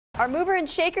Our mover and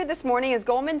shaker this morning is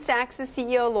Goldman Sachs'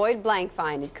 CEO Lloyd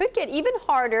Blankfein. It could get even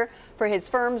harder for his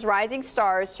firm's rising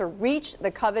stars to reach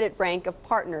the coveted rank of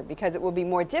partner because it will be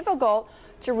more difficult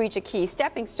to reach a key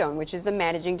stepping stone, which is the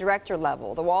managing director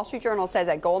level. The Wall Street Journal says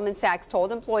that Goldman Sachs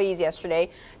told employees yesterday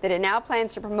that it now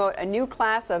plans to promote a new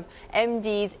class of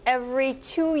MDs every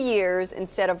 2 years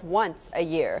instead of once a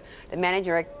year. The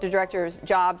managing director's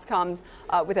jobs comes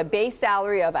with a base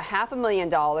salary of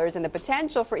 $500,000 and the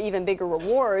potential for even bigger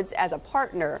rewards as a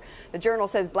partner. The Journal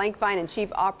says Blankfein and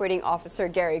Chief Operating Officer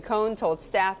Gary Cohn told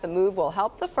staff the move will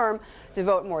help the firm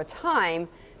devote more time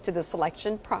to the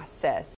selection process.